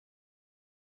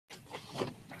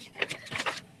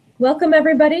Welcome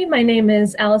everybody. My name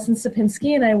is Allison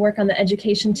Sapinski and I work on the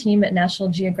education team at National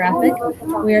Geographic.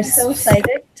 We are so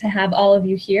excited to have all of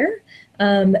you here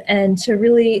and to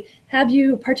really have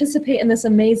you participate in this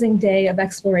amazing day of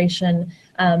exploration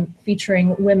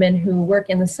featuring women who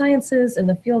work in the sciences and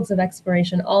the fields of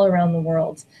exploration all around the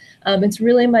world. It's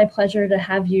really my pleasure to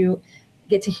have you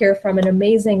get to hear from an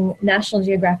amazing National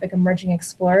Geographic emerging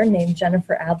explorer named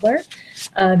Jennifer Adler.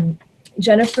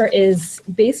 Jennifer is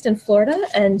based in Florida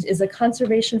and is a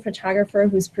conservation photographer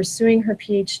who's pursuing her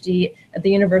PhD at the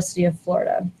University of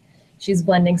Florida. She's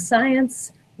blending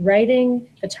science, writing,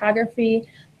 photography.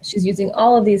 She's using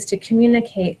all of these to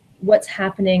communicate what's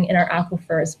happening in our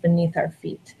aquifers beneath our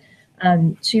feet.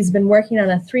 She's been working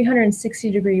on a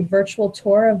 360-degree virtual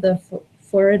tour of the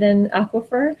Floridan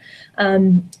Aquifer,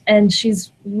 and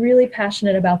she's really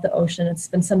passionate about the ocean. It's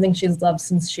been something she's loved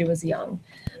since she was young.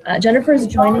 Jennifer is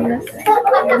joining us in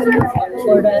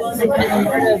Florida.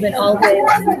 I've been all day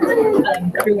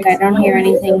through. I don't hear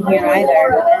anything here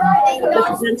either. And this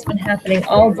event's been happening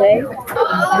all day.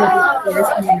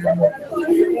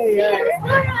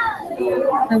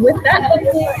 And with that,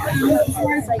 hopefully,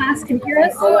 Flora's class can hear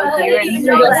us.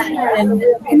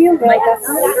 Can you break us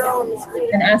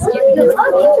and ask you?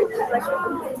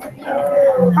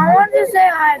 I want to say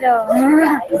hi though.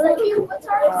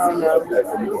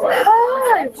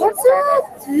 Hi, what's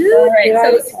up, dude? All right, so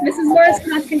Mrs. Morris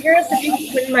class can hear us. If you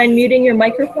wouldn't mind muting your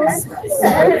microphone.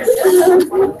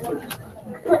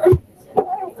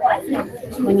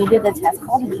 When you did the test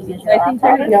call, did you use your I think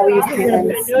laptop? No, we used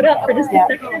Stevens. Note up for just a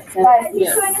second.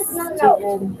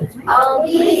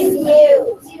 Please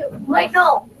mute. Wait,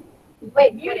 no.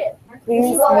 Wait, mute it.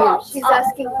 Please mute. She's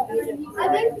asking.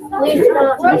 Please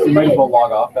not. You might as well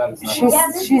log off that.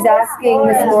 She's asking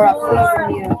Miss Laura,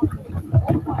 please mute.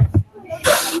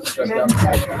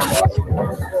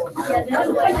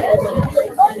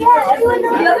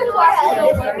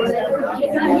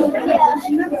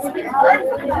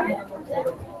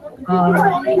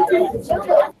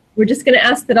 We're just going to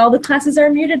ask that all the classes are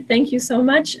muted. Thank you so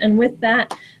much. And with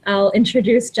that, I'll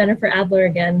introduce Jennifer Adler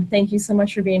again. Thank you so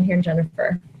much for being here,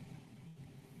 Jennifer.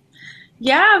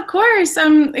 Yeah, of course.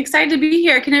 I'm excited to be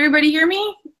here. Can everybody hear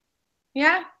me?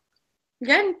 Yeah?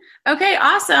 Good. Okay,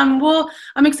 awesome. Well,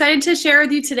 I'm excited to share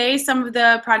with you today some of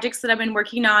the projects that I've been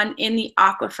working on in the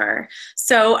aquifer.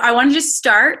 So I want to just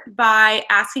start by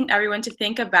asking everyone to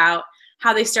think about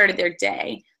how they started their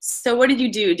day. So what did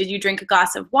you do? Did you drink a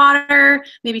glass of water,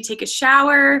 maybe take a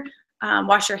shower,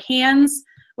 wash your hands?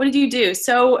 What did you do?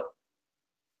 So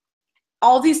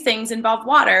all these things involve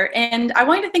water, and I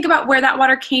want you to think about where that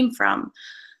water came from.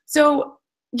 So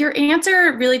your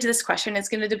answer really to this question is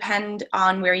going to depend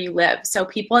on where you live. So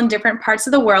people in different parts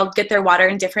of the world get their water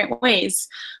in different ways.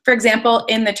 For example,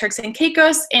 in the Turks and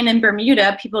Caicos and in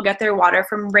Bermuda, people get their water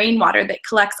from rainwater that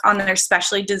collects on their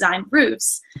specially designed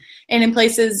roofs. And in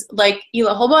places like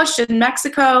Isla Holbox in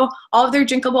Mexico, all of their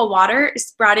drinkable water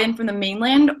is brought in from the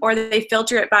mainland, or they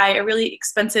filter it by a really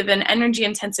expensive and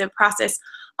energy-intensive process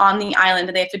on the island,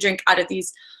 and they have to drink out of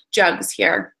these jugs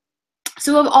here.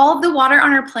 So of all of the water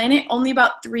on our planet, only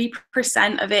about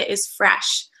 3% of it is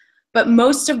fresh. But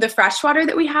most of the fresh water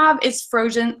that we have is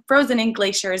frozen in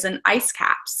glaciers and ice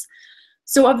caps.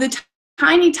 So of the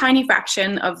tiny, tiny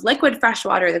fraction of liquid fresh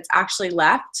water that's actually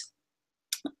left,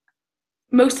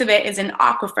 most of it is in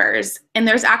aquifers. And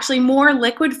there's actually more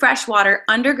liquid fresh water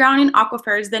underground in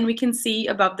aquifers than we can see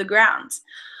above the ground.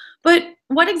 But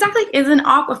what exactly is an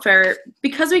aquifer?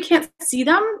 Because we can't see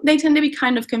them, they tend to be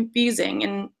kind of confusing.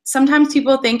 And sometimes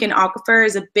people think an aquifer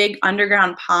is a big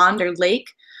underground pond or lake.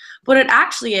 What it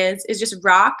actually is just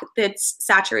rock that's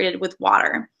saturated with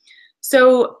water.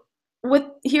 So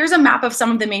here's a map of some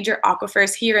of the major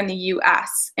aquifers here in the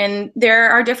US. And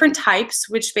there are different types,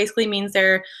 which basically means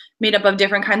they're made up of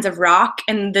different kinds of rock.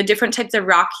 And the different types of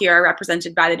rock here are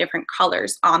represented by the different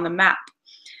colors on the map.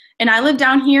 And I live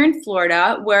down here in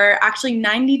Florida, where actually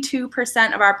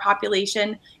 92% of our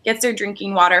population gets their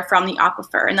drinking water from the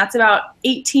aquifer, and that's about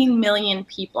 18 million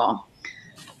people.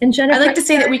 And Jennifer, I like to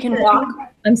say that we can walk.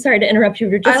 I'm sorry to interrupt you.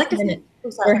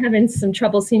 We're having some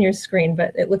trouble seeing your screen,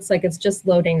 but it looks like it's just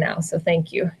loading now, so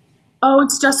thank you. Oh,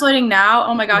 it's just loading now?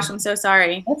 Oh my gosh, I'm so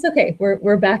sorry. That's okay.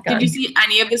 We're back on. Did you see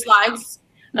any of the slides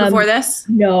before this?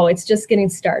 No, it's just getting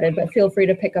started, but feel free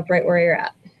to pick up right where you're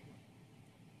at.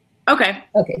 Okay.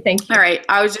 Okay, thank you. All right,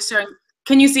 I was just showing.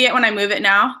 Can you see it when I move it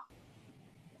now?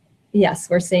 Yes,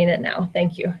 we're seeing it now.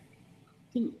 Thank you.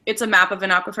 It's a map of an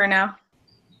aquifer now?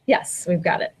 Yes, we've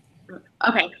got it.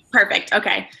 Okay, perfect.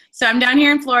 Okay, so I'm down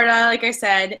here in Florida, like I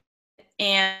said,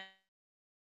 and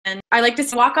I like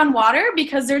to walk on water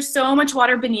because there's so much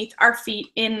water beneath our feet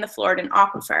in the Floridan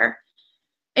Aquifer.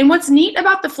 And what's neat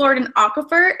about the Floridan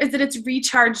Aquifer is that it's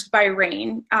recharged by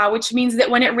rain, which means that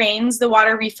when it rains, the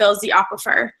water refills the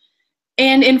aquifer.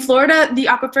 And in Florida, the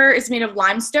aquifer is made of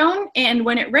limestone, and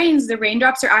when it rains, the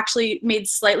raindrops are actually made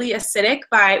slightly acidic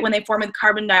when they form with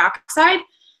carbon dioxide,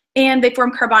 and they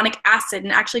form carbonic acid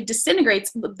and actually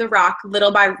disintegrates the rock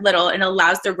little by little and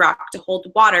allows the rock to hold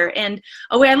water. And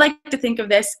a way I like to think of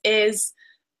this is,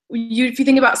 if you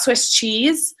think about Swiss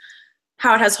cheese,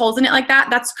 how it has holes in it like that,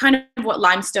 that's kind of what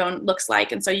limestone looks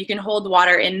like. And so you can hold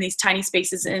water in these tiny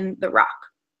spaces in the rock.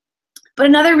 But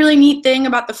another really neat thing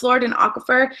about the Floridan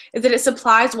Aquifer is that it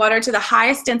supplies water to the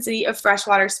highest density of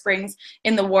freshwater springs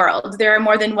in the world. There are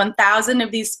more than 1,000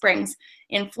 of these springs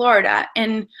in Florida.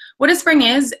 And what a spring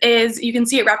is you can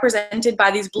see it represented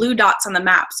by these blue dots on the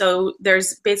map. So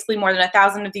there's basically more than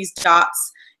 1,000 of these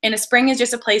dots. And a spring is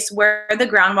just a place where the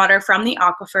groundwater from the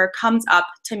aquifer comes up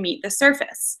to meet the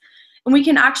surface. And we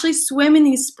can actually swim in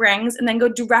these springs and then go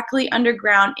directly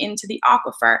underground into the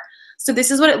aquifer. So this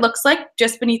is what it looks like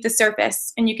just beneath the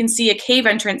surface. And you can see a cave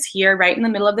entrance here right in the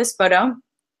middle of this photo.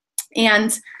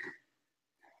 And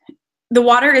the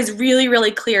water is really,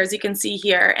 really clear, as you can see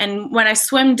here. And when I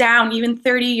swim down even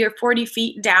 30 or 40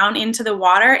 feet down into the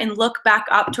water and look back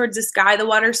up towards the sky, the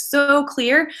water's so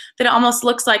clear that it almost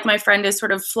looks like my friend is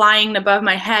sort of flying above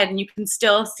my head, and you can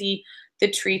still see the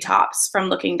treetops from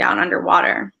looking down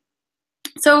underwater.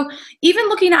 So even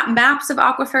looking at maps of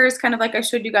aquifers, kind of like I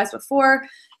showed you guys before,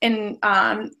 and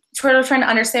sort of trying to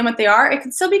understand what they are, it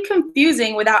can still be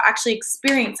confusing without actually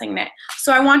experiencing it.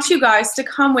 So I want you guys to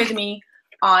come with me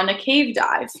on a cave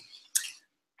dive.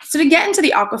 So to get into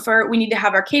the aquifer, we need to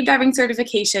have our cave diving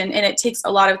certification, and it takes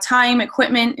a lot of time,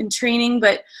 equipment, and training,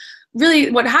 but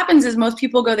really what happens is most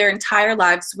people go their entire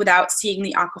lives without seeing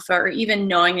the aquifer or even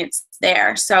knowing it's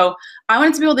there. So I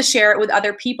wanted to be able to share it with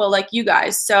other people like you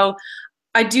guys. So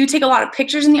I do take a lot of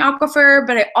pictures in the aquifer,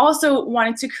 but I also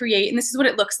wanted to create, and this is what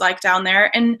it looks like down there,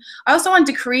 and I also wanted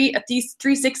to create a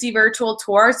 360 virtual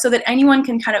tour so that anyone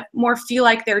can kind of more feel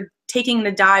like they're taking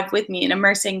the dive with me and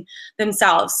immersing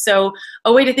themselves. So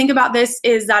a way to think about this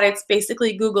is that it's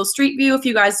basically Google Street View, if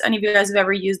any of you guys have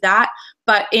ever used that,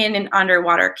 but in an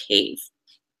underwater cave.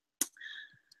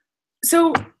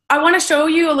 So I want to show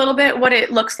you a little bit what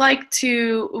it looks like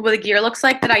what the gear looks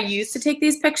like that I use to take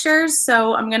these pictures.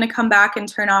 So I'm going to come back and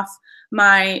turn off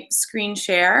my screen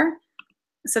share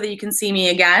so that you can see me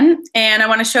again. And I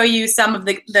want to show you some of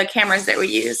the cameras that we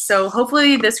use. So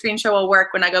hopefully the screen share will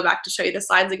work when I go back to show you the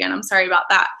slides again. I'm sorry about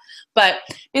that. But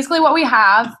basically what we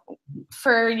have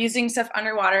for using stuff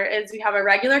underwater is we have a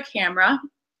regular camera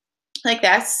like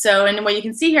this. So, and what you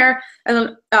can see here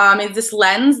is this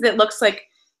lens that looks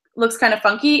kind of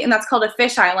funky, and that's called a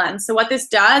fisheye lens. So what this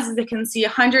does is it can see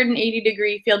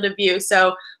 180-degree field of view.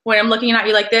 So when I'm looking at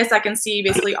you like this, I can see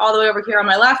basically all the way over here on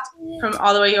my left from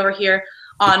all the way over here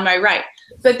on my right.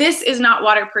 But this is not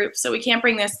waterproof, so we can't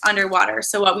bring this underwater.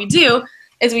 So what we do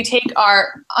is we take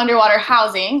our underwater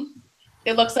housing.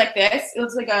 It looks like this. It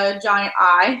looks like a giant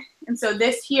eye. And so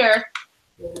this here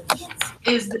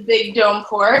is the big dome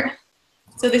port.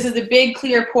 So this is the big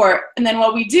clear port. And then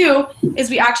what we do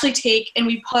is we actually take and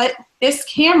we put this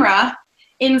camera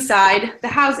inside the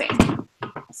housing.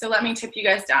 So let me tip you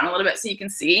guys down a little bit so you can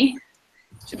see.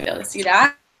 Should be able to see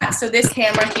that. So this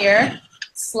camera here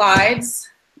slides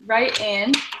right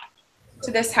in to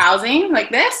this housing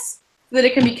like this so that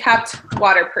it can be kept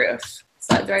waterproof.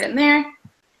 Slides right in there.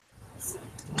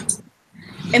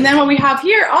 And then what we have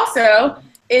here also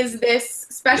is this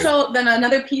special, then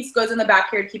another piece goes in the back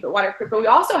here to keep it waterproof. But we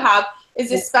also have is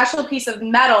this special piece of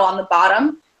metal on the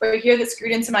bottom right here that's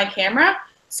screwed into my camera.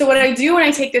 So what I do when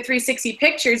I take the 360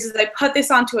 pictures is I put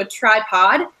this onto a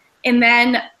tripod, and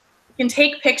then you can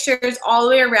take pictures all the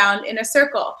way around in a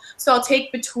circle. So I'll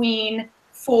take between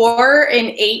 4 and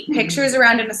 8 pictures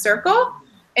around in a circle,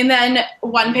 and then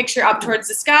one picture up towards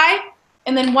the sky,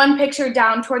 and then one picture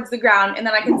down towards the ground, and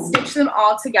then I can stitch them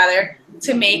all together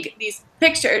to make these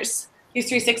pictures, these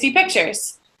 360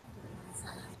 pictures.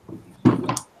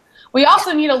 We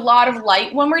also need a lot of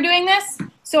light when we're doing this,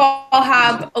 so I'll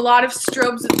have a lot of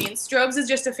strobes with me. And strobes is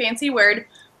just a fancy word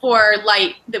for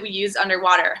light that we use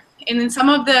underwater. And in some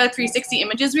of the 360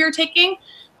 images we were taking,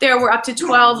 there were up to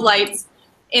 12 lights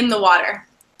in the water.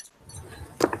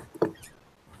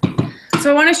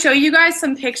 So I want to show you guys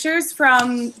some pictures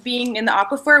from being in the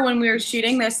aquifer when we were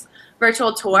shooting this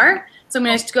virtual tour. So I'm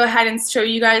going to go ahead and show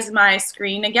you guys my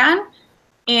screen again,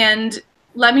 and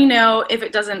let me know if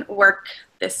it doesn't work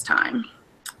this time.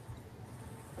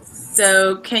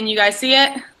 So can you guys see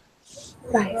it?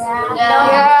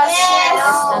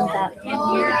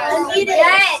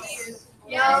 Yes.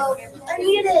 No.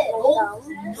 Read it.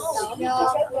 No.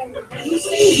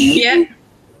 Yeah.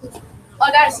 Oh,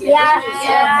 I gotta see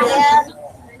it.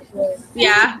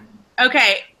 Yeah.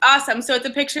 Okay. Awesome. So it's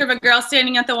a picture of a girl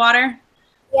standing at the water.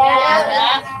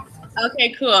 Yeah.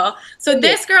 Okay, cool. So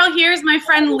this girl here is my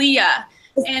friend Leah,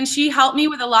 and she helped me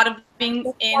with a lot of things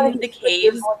in the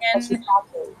caves.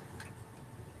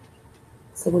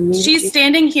 And she's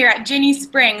standing here at Ginny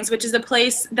Springs, which is a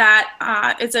place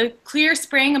that is a clear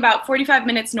spring about 45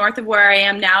 minutes north of where I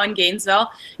am now in Gainesville.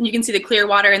 And you can see the clear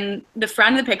water in the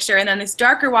front of the picture and then this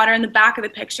darker water in the back of the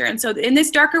picture. And so in this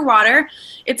darker water,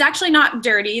 it's actually not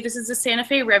dirty. This is the Santa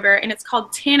Fe River, and it's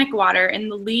called tannic water.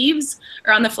 And the leaves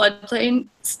are on the floodplain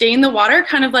stain the water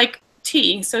kind of like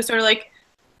tea. So sort of like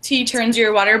tea turns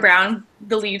your water brown,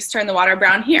 the leaves turn the water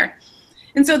brown here.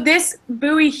 And so this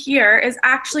buoy here is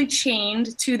actually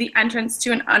chained to the entrance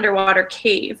to an underwater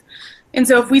cave. And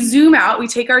so if we zoom out, we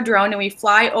take our drone and we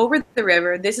fly over the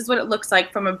river, this is what it looks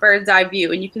like from a bird's eye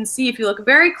view. And you can see, if you look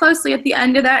very closely at the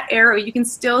end of that arrow, you can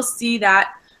still see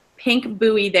that pink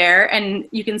buoy there. And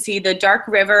you can see the dark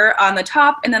river on the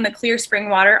top and then the clear spring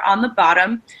water on the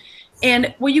bottom.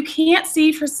 And what you can't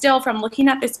see still from looking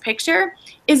at this picture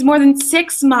is more than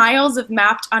 6 miles of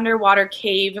mapped underwater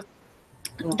cave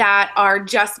that are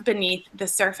just beneath the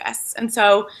surface. And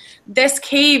so this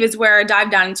cave is where I dive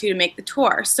down into to make the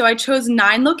tour. So I chose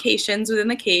 9 locations within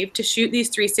the cave to shoot these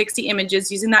 360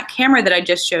 images using that camera that I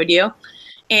just showed you.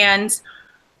 And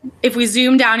if we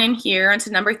zoom down in here onto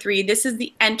number 3, this is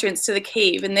the entrance to the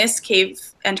cave. And this cave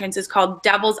entrance is called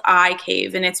Devil's Eye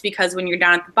Cave. And it's because when you're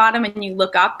down at the bottom and you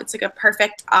look up, it's like a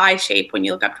perfect eye shape when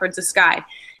you look up towards the sky.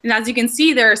 And as you can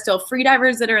see, there are still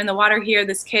freedivers that are in the water here.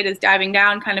 This kid is diving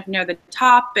down kind of near the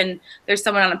top, and there's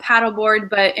someone on a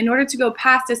paddleboard. But in order to go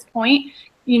past this point,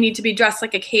 you need to be dressed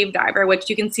like a cave diver,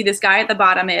 which you can see this guy at the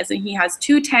bottom is. And he has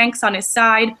 2 tanks on his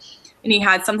side, and he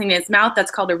has something in his mouth that's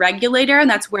called a regulator, and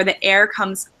that's where the air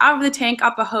comes out of the tank,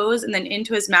 up a hose, and then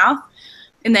into his mouth.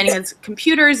 And then he has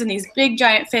computers and these big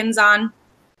giant fins on.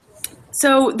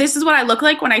 So this is what I look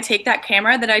like when I take that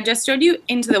camera that I just showed you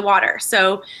into the water.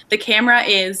 So the camera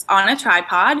is on a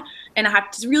tripod, and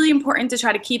it's really important to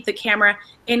try to keep the camera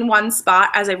in one spot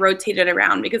as I rotate it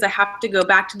around, because I have to go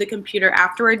back to the computer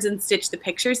afterwards and stitch the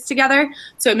pictures together.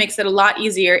 So it makes it a lot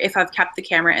easier if I've kept the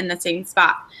camera in the same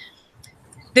spot.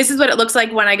 This is what it looks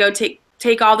like when I go take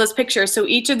all those pictures. So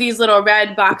each of these little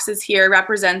red boxes here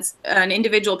represents an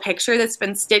individual picture that's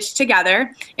been stitched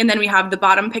together. And then we have the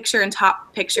bottom picture and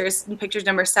top pictures, and pictures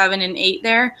number 7 and 8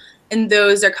 there. And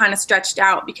those are kind of stretched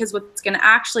out, because what's going to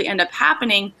actually end up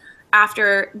happening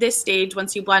after this stage,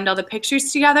 once you blend all the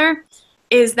pictures together,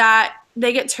 is that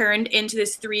they get turned into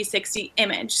this 360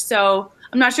 image. So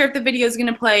I'm not sure if the video is going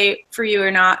to play for you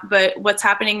or not, but what's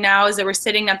happening now is that we're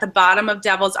sitting at the bottom of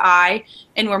Devil's Eye,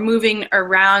 and we're moving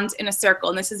around in a circle.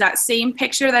 And this is that same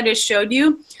picture that I just showed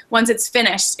you once it's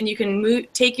finished. And you can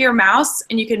take your mouse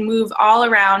and you can move all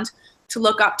around to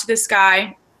look up to the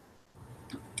sky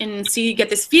and get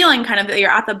this feeling kind of that you're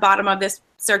at the bottom of this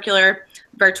circular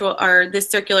this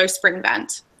circular spring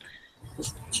vent.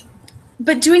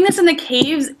 But doing this in the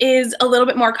caves is a little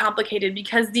bit more complicated,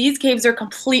 because these caves are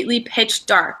completely pitch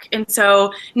dark. And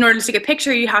so in order to take a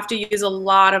picture, you have to use a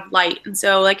lot of light. And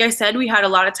so, like I said, we had a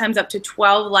lot of times up to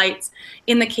 12 lights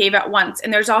in the cave at once.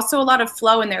 And there's also a lot of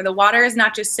flow in there. The water is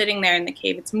not just sitting there in the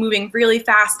cave. It's moving really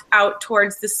fast out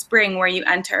towards the spring where you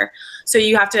enter. So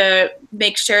you have to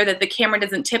make sure that the camera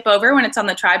doesn't tip over when it's on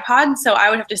the tripod. So I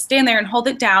would have to stand there and hold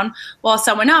it down, while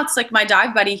someone else, like my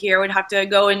dive buddy here, would have to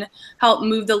go and help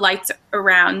move the lights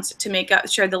around to make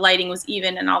sure the lighting was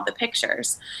even in all the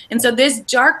pictures. And so this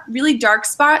really dark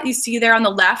spot you see there on the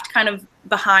left, kind of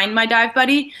behind my dive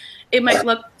buddy, it might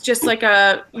look just like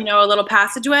a little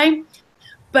passageway,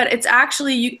 but it's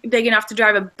actually big enough to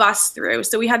drive a bus through.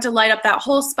 So we had to light up that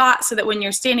whole spot so that when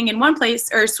you're standing in one place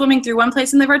or swimming through one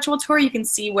place in the virtual tour, you can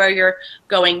see where you're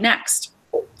going next.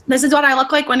 This is what I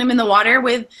look like when I'm in the water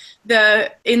with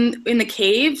in the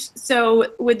cave.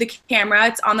 So with the camera,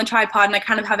 it's on the tripod, and I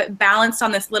kind of have it balanced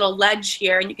on this little ledge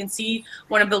here, and you can see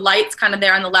one of the lights kind of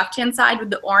there on the left-hand side with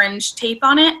the orange tape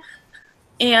on it.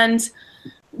 And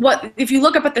if you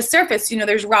look up at the surface,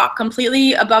 there's rock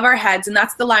completely above our heads, and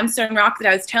that's the limestone rock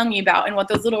that I was telling you about. And what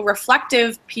those little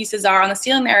reflective pieces are on the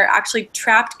ceiling there are actually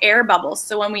trapped air bubbles.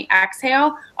 So when we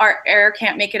exhale, our air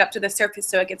can't make it up to the surface,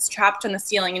 so it gets trapped on the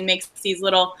ceiling and makes these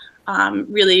little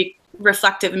really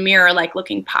reflective mirror-like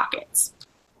looking pockets.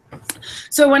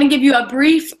 So I want to give you a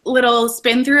brief little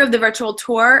spin through of the virtual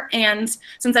tour, and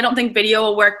since I don't think video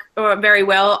will work very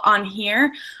well on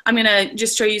here, I'm going to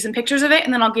just show you some pictures of it,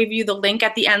 and then I'll give you the link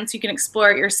at the end so you can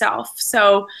explore it yourself.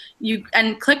 So you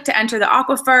click to enter the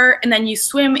aquifer, and then you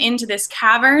swim into this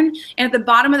cavern, and at the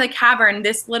bottom of the cavern,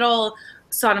 this little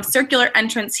sort of circular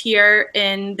entrance here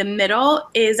in the middle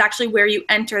is actually where you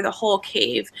enter the whole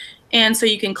cave. And so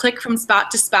you can click from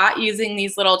spot to spot using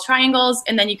these little triangles,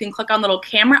 and then you can click on little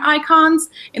camera icons.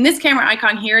 And this camera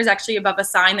icon here is actually above a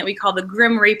sign that we call the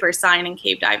Grim Reaper sign in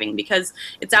cave diving, because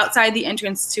it's outside the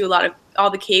entrance to all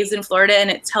the caves in Florida, and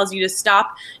it tells you to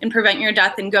stop and prevent your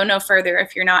death and go no further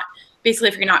if you're not, basically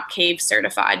if you're not cave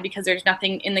certified, because there's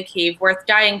nothing in the cave worth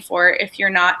dying for if you're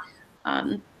not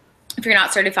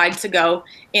certified to go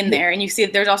in there. And you see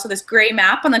that there's also this gray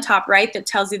map on the top right that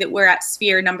tells you that we're at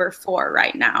sphere number 4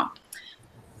 right now.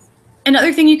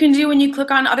 Another thing you can do when you click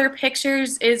on other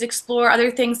pictures is explore other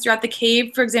things throughout the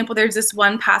cave. For example, there's this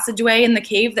one passageway in the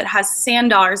cave that has sand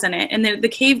dollars in it, and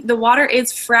the water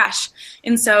is fresh.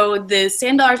 And so the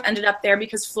sand dollars ended up there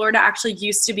because Florida actually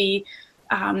used to be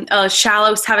have a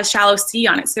shallow sea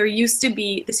on it. So this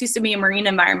used to be a marine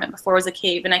environment before it was a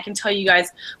cave, and I can tell you guys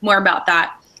more about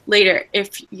that later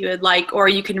if you would like, or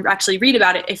you can actually read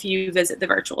about it if you visit the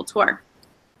virtual tour.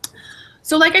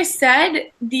 So like I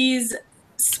said, these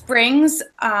springs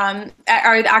are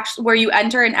actually where you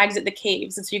enter and exit the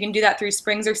caves, and so you can do that through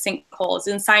springs or sinkholes.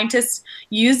 And scientists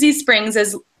use these springs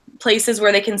as places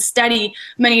where they can study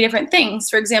many different things.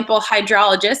 For example,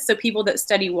 hydrologists, so people that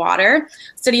study water,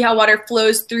 study how water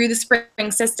flows through the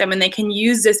spring system, and they can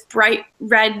use this bright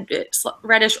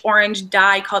reddish orange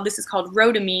dye called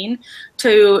rhodamine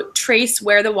to trace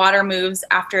where the water moves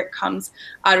after it comes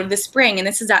out of the spring. And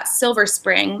this is at Silver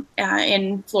Spring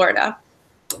in Florida.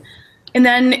 And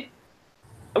then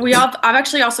I've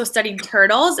actually also studied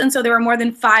turtles, and so there were more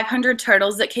than 500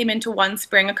 turtles that came into one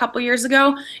spring a couple years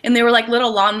ago, and they were like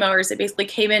little lawnmowers that basically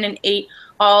came in and ate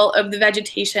all of the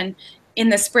vegetation in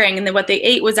the spring. And then what they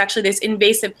ate was actually this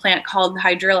invasive plant called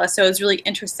hydrilla. So it was really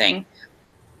interesting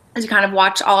as you kind of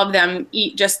watch all of them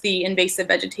eat just the invasive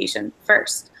vegetation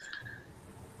first.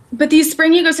 But these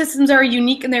spring ecosystems are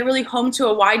unique, and they're really home to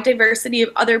a wide diversity of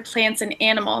other plants and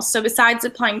animals. So besides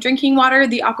supplying drinking water,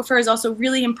 the aquifer is also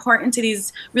really important to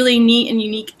these really neat and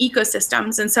unique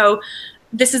ecosystems. And so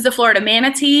this is the Florida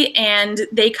manatee, and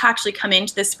they actually come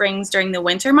into the springs during the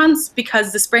winter months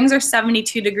because the springs are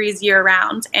 72 degrees year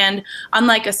round. And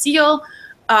unlike a seal,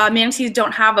 manatees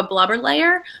don't have a blubber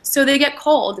layer, so they get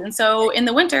cold. And so in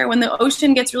the winter, when the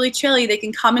ocean gets really chilly, they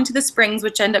can come into the springs,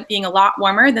 which end up being a lot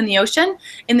warmer than the ocean,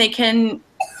 and they can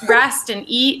rest and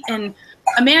eat. And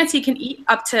a manatee can eat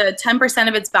up to 10%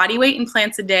 of its body weight in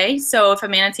plants a day. So if a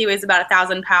manatee weighs about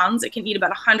 1,000 pounds, it can eat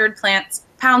about 100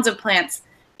 pounds of plants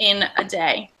in a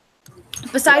day.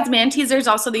 Besides manatees, there's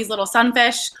also these little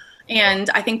sunfish, and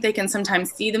I think they can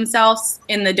sometimes see themselves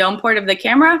in the dome port of the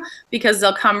camera because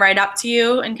they'll come right up to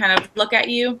you and kind of look at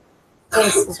you.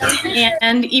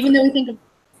 And even though we think of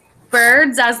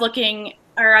birds as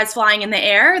flying in the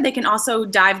air, they can also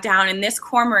dive down. And this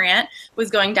cormorant was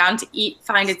going down to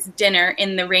find its dinner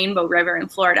in the Rainbow River in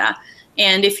Florida.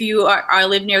 And if you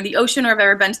live near the ocean or have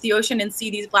ever been to the ocean and see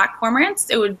these black cormorants,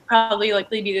 it would probably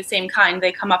likely be the same kind.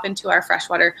 They come up into our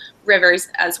freshwater rivers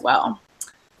as well.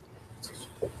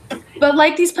 But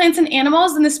like these plants and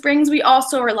animals, in the springs, we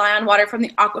also rely on water from the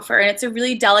aquifer, and it's a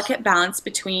really delicate balance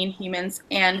between humans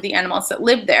and the animals that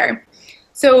live there.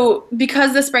 So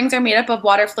because the springs are made up of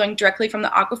water flowing directly from the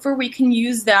aquifer, we can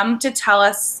use them to tell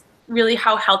us really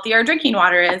how healthy our drinking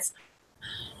water is.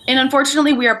 And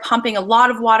unfortunately, we are pumping a lot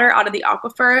of water out of the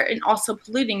aquifer and also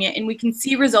polluting it, and we can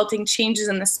see resulting changes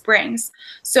in the springs.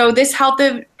 So this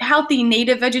healthy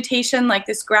native vegetation, like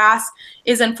this grass,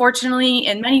 is unfortunately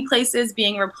in many places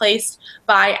being replaced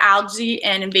by algae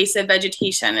and invasive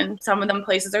vegetation, and some of them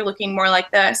places are looking more like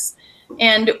this.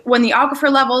 And when the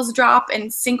aquifer levels drop,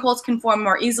 and sinkholes can form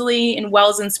more easily, and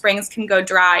wells and springs can go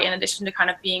dry, in addition to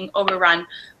kind of being overrun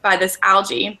by this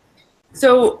algae.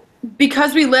 So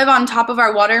because we live on top of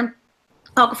our water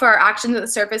aquifer, our actions at the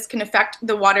surface can affect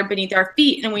the water beneath our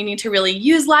feet, and we need to really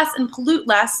use less and pollute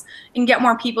less and get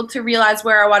more people to realize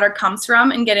where our water comes from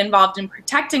and get involved in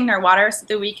protecting their water so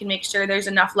that we can make sure there's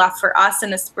enough left for us in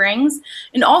the springs,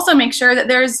 and also make sure that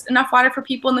there's enough water for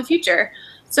people in the future.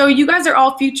 So you guys are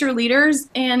all future leaders,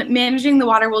 and managing the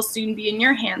water will soon be in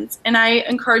your hands. And I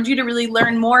encourage you to really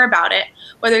learn more about it,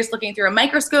 whether it's looking through a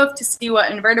microscope to see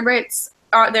what invertebrates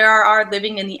there are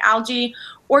living in the algae,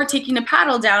 or taking a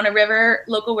paddle down a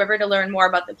local river to learn more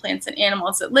about the plants and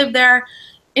animals that live there.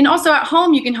 And also at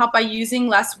home, you can help by using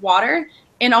less water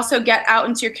and also get out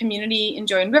into your community and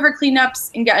join river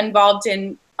cleanups and get involved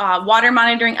in water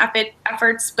monitoring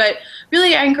efforts. But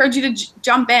really, I encourage you to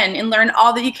jump in and learn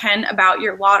all that you can about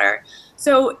your water.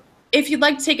 So if you'd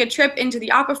like to take a trip into the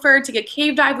aquifer, take a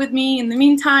cave dive with me in the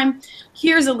meantime,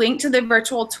 here's a link to the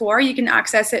virtual tour. You can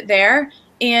access it there.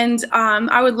 And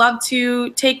I would love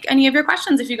to take any of your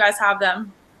questions if you guys have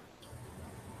them.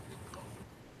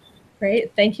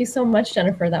 Great. Thank you so much,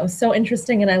 Jennifer. That was so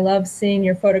interesting, and I love seeing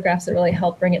your photographs that really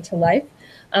help bring it to life.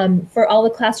 For all the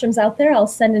classrooms out there, I'll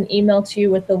send an email to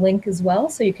you with the link as well,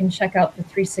 so you can check out the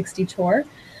 360 tour.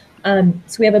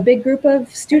 So we have a big group of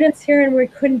students here, and we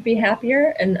couldn't be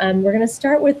happier. And we're going to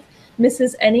start with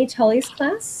Mrs. Annie Tully's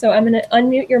class. So I'm going to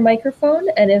unmute your microphone,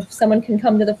 and if someone can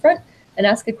come to the front and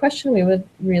ask a question, we would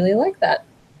really like that.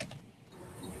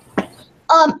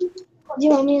 Do you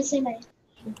want me to say my name?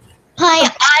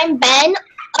 Hi, I'm Ben.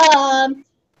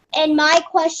 And my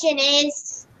question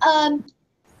is,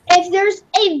 if there's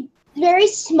a very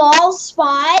small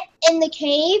spot in the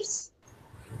caves,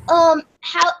 how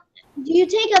do you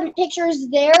take pictures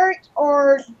there,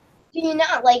 or do you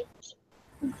not? Like,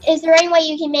 is there any way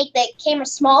you can make the camera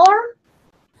smaller?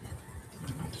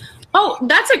 Oh,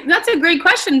 that's a great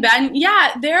question, Ben.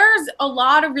 Yeah, there's a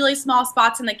lot of really small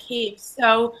spots in the caves.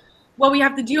 So what we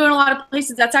have to do in a lot of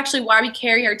places, that's actually why we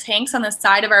carry our tanks on the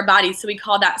side of our bodies. So we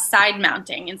call that side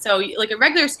mounting. And so like a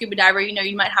regular scuba diver, you know,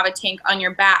 you might have a tank on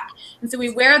your back. And so we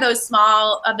wear those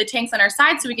the tanks on our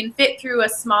side so we can fit through a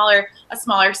smaller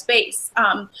space.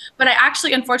 But I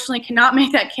actually, unfortunately, cannot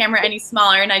make that camera any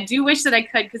smaller. And I do wish that I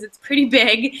could, because it's pretty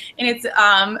big. And it's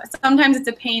sometimes it's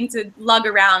a pain to lug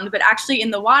around. But actually in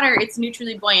the water, it's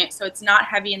neutrally buoyant. So it's not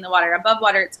heavy in the water. Above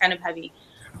water, it's kind of heavy.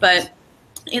 But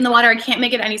in the water, I can't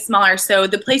make it any smaller. So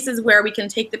the places where we can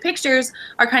take the pictures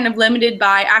are kind of limited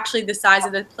by actually the size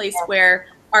of the place where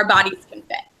our bodies can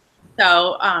fit.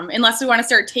 So unless we want to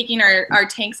start taking our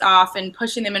tanks off and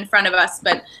pushing them in front of us,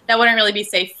 but that wouldn't really be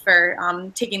safe for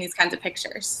taking these kinds of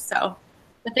pictures. So,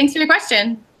 but thanks for your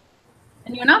question.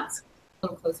 Anyone else? A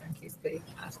little closer in case they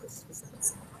ask us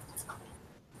specifics.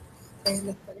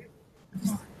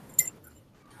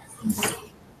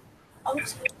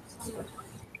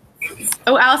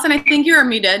 Oh, Allison, I think you are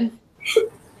muted.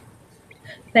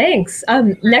 Thanks.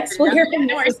 Next, we'll hear from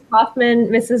Mrs. Kaufman,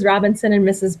 Mrs. Robinson, and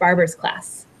Mrs. Barber's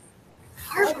class.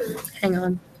 Hang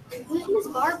on.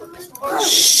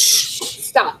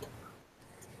 Stop.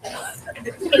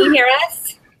 Can you hear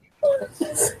us?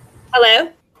 Hello?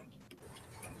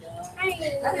 Hi,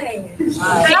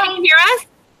 can you hear us?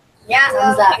 Yeah.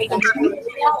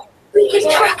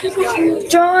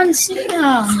 John, sit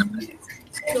down.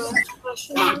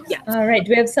 All right. Do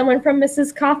we have someone from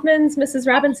Mrs. Kaufman's, Mrs.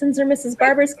 Robinson's, or Mrs.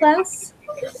 Barber's class?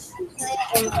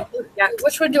 Yeah.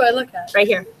 Which one do I look at? Right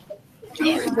here.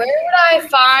 Where would I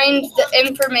find the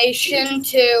information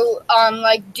to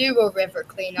like do a river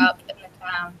cleanup in the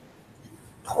town?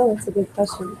 Oh, that's a good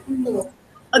question.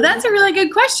 Oh, that's a really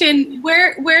good question.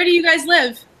 Where do you guys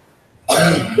live?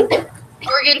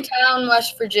 Morgantown,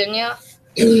 West Virginia.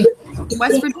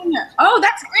 West Virginia. Oh,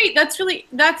 that's great.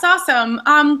 That's awesome.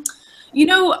 You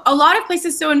know, a lot of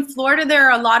places, so in Florida, there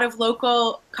are a lot of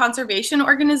local conservation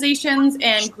organizations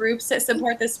and groups that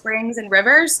support the springs and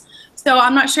rivers. So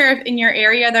I'm not sure if in your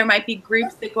area there might be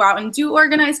groups that go out and do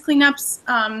organized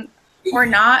cleanups or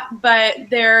not, but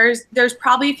there's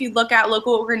probably, if you look at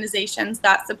local organizations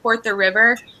that support the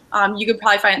river, you could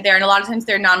probably find it there. And a lot of times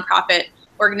they're nonprofit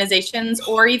organizations,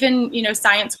 or even, you know,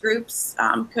 science groups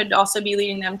could also be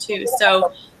leading them too.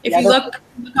 So if you look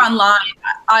online,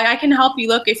 I can help you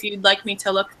look if you'd like me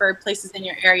to look for places in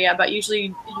your area, but usually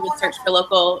you would search for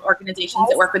local organizations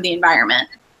that work with the environment.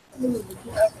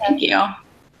 Thank you.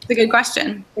 It's a good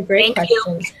question. A great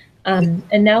question.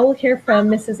 And now we'll hear from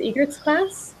Mrs. Egert's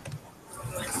class.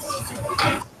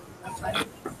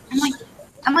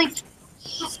 I'm like.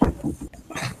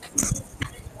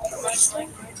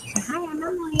 Hi, I'm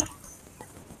Emily.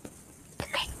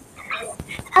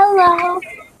 Hello.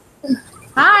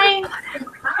 Hi.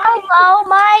 Hello,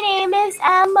 my name is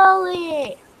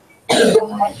Emily.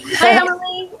 Hi,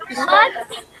 Emily.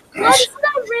 What's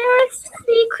the rarest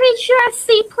sea creature,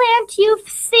 sea plant you've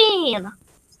seen?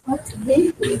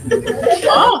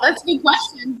 Oh, that's a good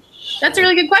question. That's a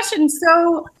really good question.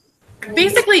 So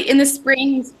basically in the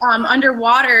springs,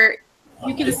 underwater,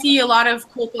 you can see a lot of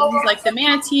cool things like the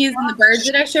manatees and the birds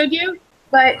that I showed you.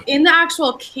 But in the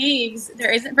actual caves, there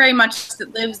isn't very much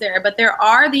that lives there. But there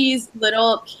are these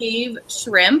little cave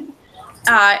shrimp.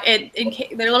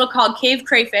 They're little called cave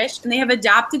crayfish, and they have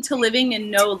adapted to living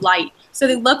in no light. So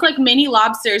they look like mini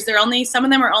lobsters. Some of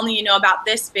them are only, you know, about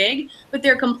this big, but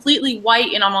they're completely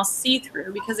white and almost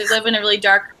see-through because they live in a really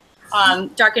dark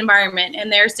dark environment.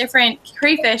 And there's different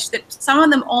crayfish that some of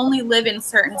them only live in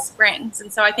certain springs.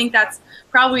 And so I think those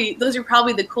are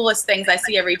probably the coolest things I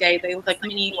see every day. They look like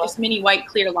just mini white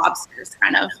clear lobsters,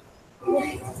 kind of.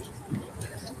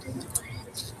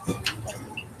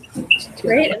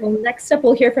 Great. And next up,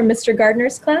 we'll hear from Mr.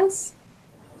 Gardner's class.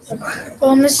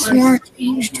 Well, Mrs. Moore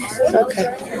changed.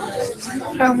 Okay.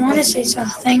 I want to say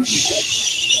something.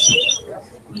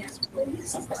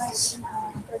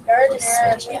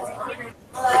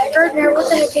 Gardner, what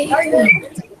the heck are you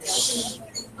doing?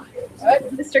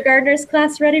 Mr. Gardner's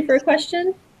class ready for a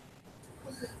question?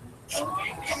 All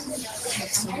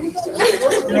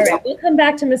right, we'll come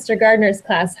back to Mr. Gardner's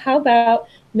class. How about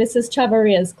Mrs.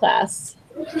 Chavaria's class?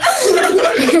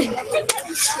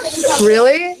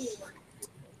 Really?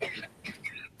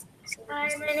 Hi,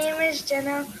 my name is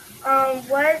Jenna.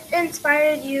 What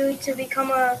inspired you to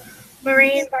become a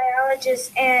marine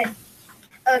biologist and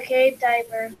a cave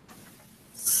diver?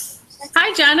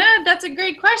 Hi, Jenna. That's a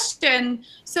great question.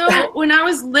 So when I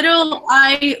was little,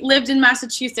 I lived in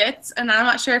Massachusetts, and I'm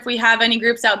not sure if we have any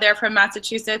groups out there from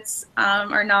Massachusetts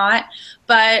or not,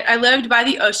 but I lived by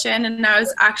the ocean, and I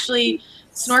was actually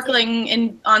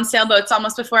snorkeling on sailboats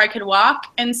almost before I could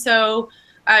walk. And so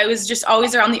I was just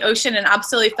always around the ocean and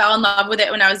absolutely fell in love with it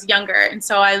when I was younger. And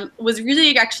so I was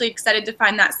really actually excited to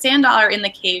find that sand dollar in the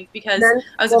cave because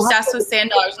I was obsessed with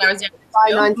sand dollars when I was younger.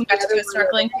 I got to go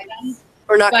snorkeling with them.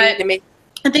 We're not going But to make.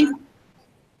 I think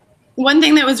one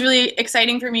thing that was really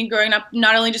exciting for me growing up,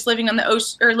 not only just living on the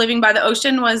ocean or living by the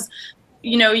ocean, was,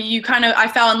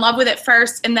 I fell in love with it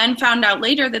first and then found out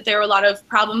later that there were a lot of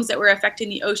problems that were affecting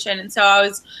the ocean. And so I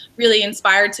was really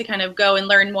inspired to kind of go and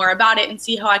learn more about it and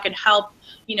see how I could help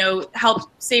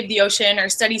save the ocean or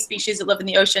study species that live in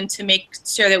the ocean to make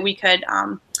sure that we could,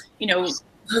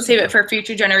 save it for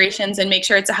future generations and make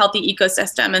sure it's a healthy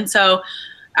ecosystem. And so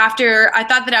after I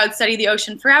thought that I would study the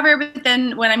ocean forever, but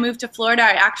then when I moved to Florida,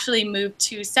 I actually moved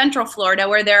to Central Florida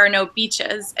where there are no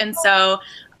beaches. And so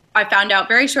I found out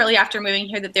very shortly after moving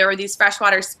here that there were these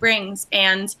freshwater springs,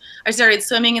 and I started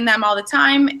swimming in them all the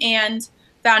time and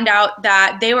found out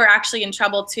that they were actually in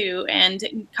trouble too, and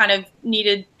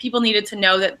people needed to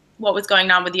know that what was going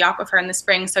on with the aquifer in the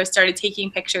spring. So I started taking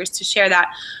pictures to share that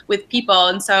with people.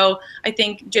 And so I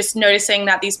think just noticing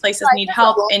that these places need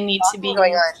help and need to be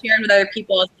shared with other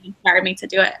people inspired me to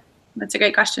do it. That's a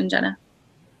great question, Jenna.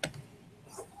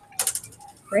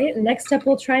 Great. And next up,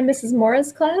 we'll try Mrs.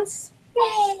 Mora's class.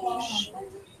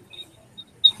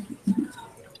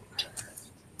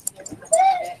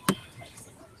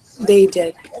 They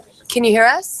did. Can you hear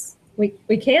us? We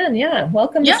can, yeah.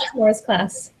 Welcome, Yeah. Mrs. Mora's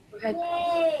class. Go,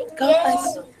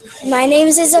 guys. My name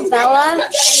is Isabella. And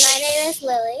my name is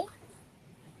Lily.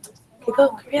 Okay,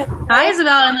 go. Hurry up. Hi,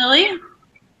 Isabella and Lily.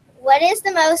 What is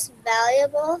the most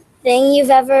valuable thing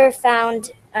you've ever found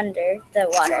under the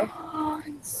water?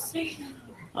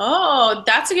 Oh,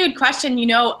 that's a good question.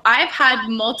 I've had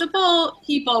multiple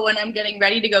people when I'm getting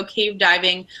ready to go cave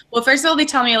diving. Well, first of all, they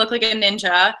tell me I look like a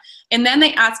ninja. And then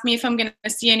they ask me if I'm going to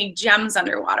see any gems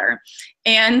underwater.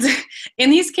 And in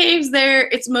these caves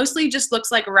it's mostly just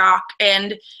looks like rock.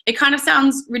 And it kind of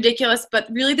sounds ridiculous, but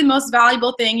really the most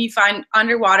valuable thing you find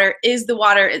underwater is the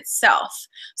water itself.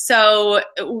 So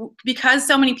because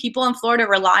so many people in Florida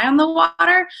rely on the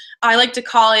water, I like to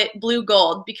call it blue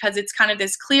gold because it's kind of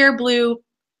this clear blue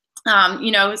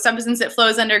substance that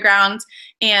flows underground,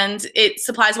 and it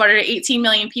supplies water to 18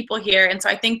 million people here. And so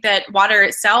I think that water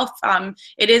itself,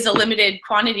 it is a limited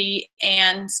quantity,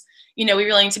 and we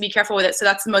really need to be careful with it. So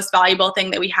that's the most valuable thing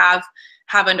that we have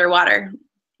underwater.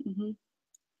 Mm-hmm.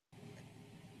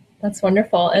 That's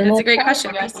wonderful. And that's a great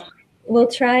question, guys. We'll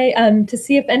try to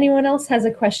see if anyone else has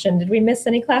a question. Did we miss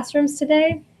any classrooms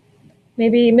today?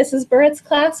 Maybe Mrs. Burrett's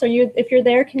class, if you're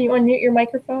there, can you unmute your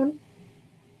microphone?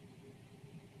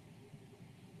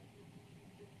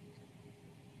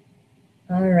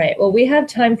 All right, well, we have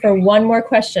time for one more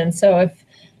question. So if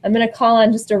I'm going to call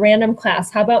on just a random class,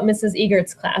 how about Mrs.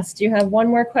 Egert's class? Do you have one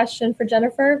more question for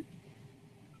Jennifer?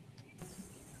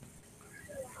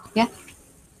 Yeah.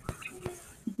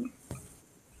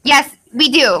 Yes, we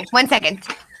do. 1 second.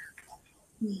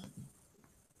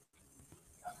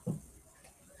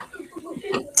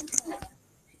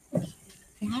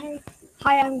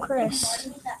 Hi, I'm Chris.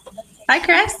 Hi,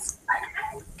 Chris.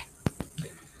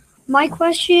 My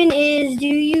question is, do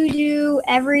you do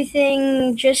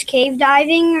everything just cave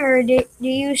diving, or do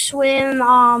you swim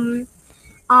on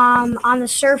the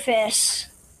surface?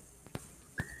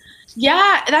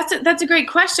 Yeah, that's a great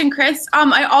question, Chris.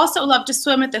 I also love to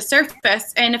swim at the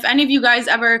surface. And if any of you guys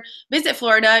ever visit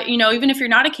Florida, even if you're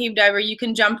not a cave diver, you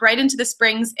can jump right into the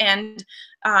springs and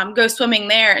go swimming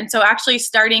there. And so actually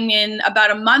starting in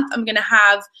about a month, I'm going to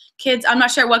have kids. I'm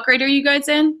not sure, what grade are you guys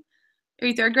in? Are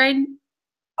you third grade?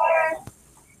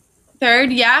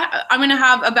 Third, yeah. I'm going to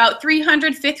have about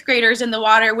 300 fifth graders in the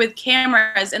water with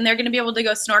cameras, and they're going to be able to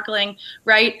go snorkeling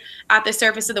right at the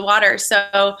surface of the water.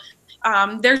 So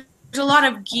there's a lot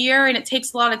of gear, and it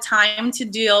takes a lot of time to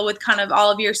deal with kind of all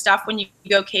of your stuff when you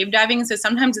go cave diving. So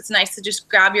sometimes it's nice to just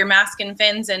grab your mask and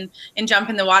fins and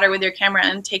jump in the water with your camera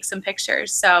and take some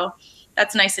pictures. So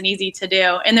that's nice and easy to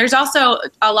do. And there's also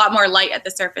a lot more light at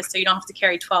the surface, so you don't have to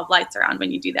carry 12 lights around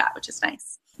when you do that, which is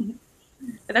nice.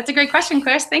 But that's a great question,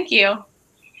 Chris. Thank you.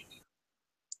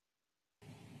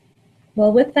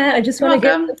 Well, with that, I just want to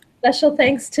give a special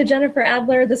thanks to Jennifer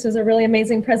Adler. This was a really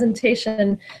amazing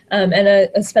presentation, and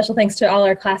a special thanks to all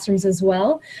our classrooms as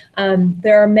well.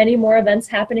 There are many more events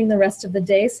happening the rest of the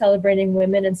day celebrating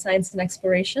women in science and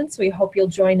exploration, so we hope you'll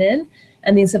join in.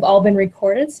 And these have all been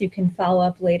recorded, so you can follow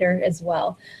up later as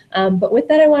well. But with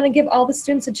that, I want to give all the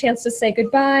students a chance to say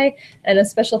goodbye, and a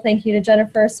special thank you to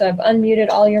Jennifer. So I've unmuted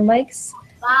all your mics.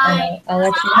 Bye. I'll let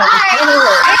you have the final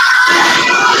word.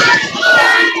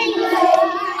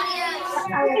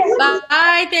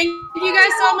 Bye. Thank you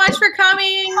guys so much for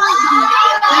coming.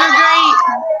 You're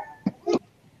great.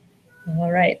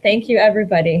 All right. Thank you,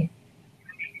 everybody.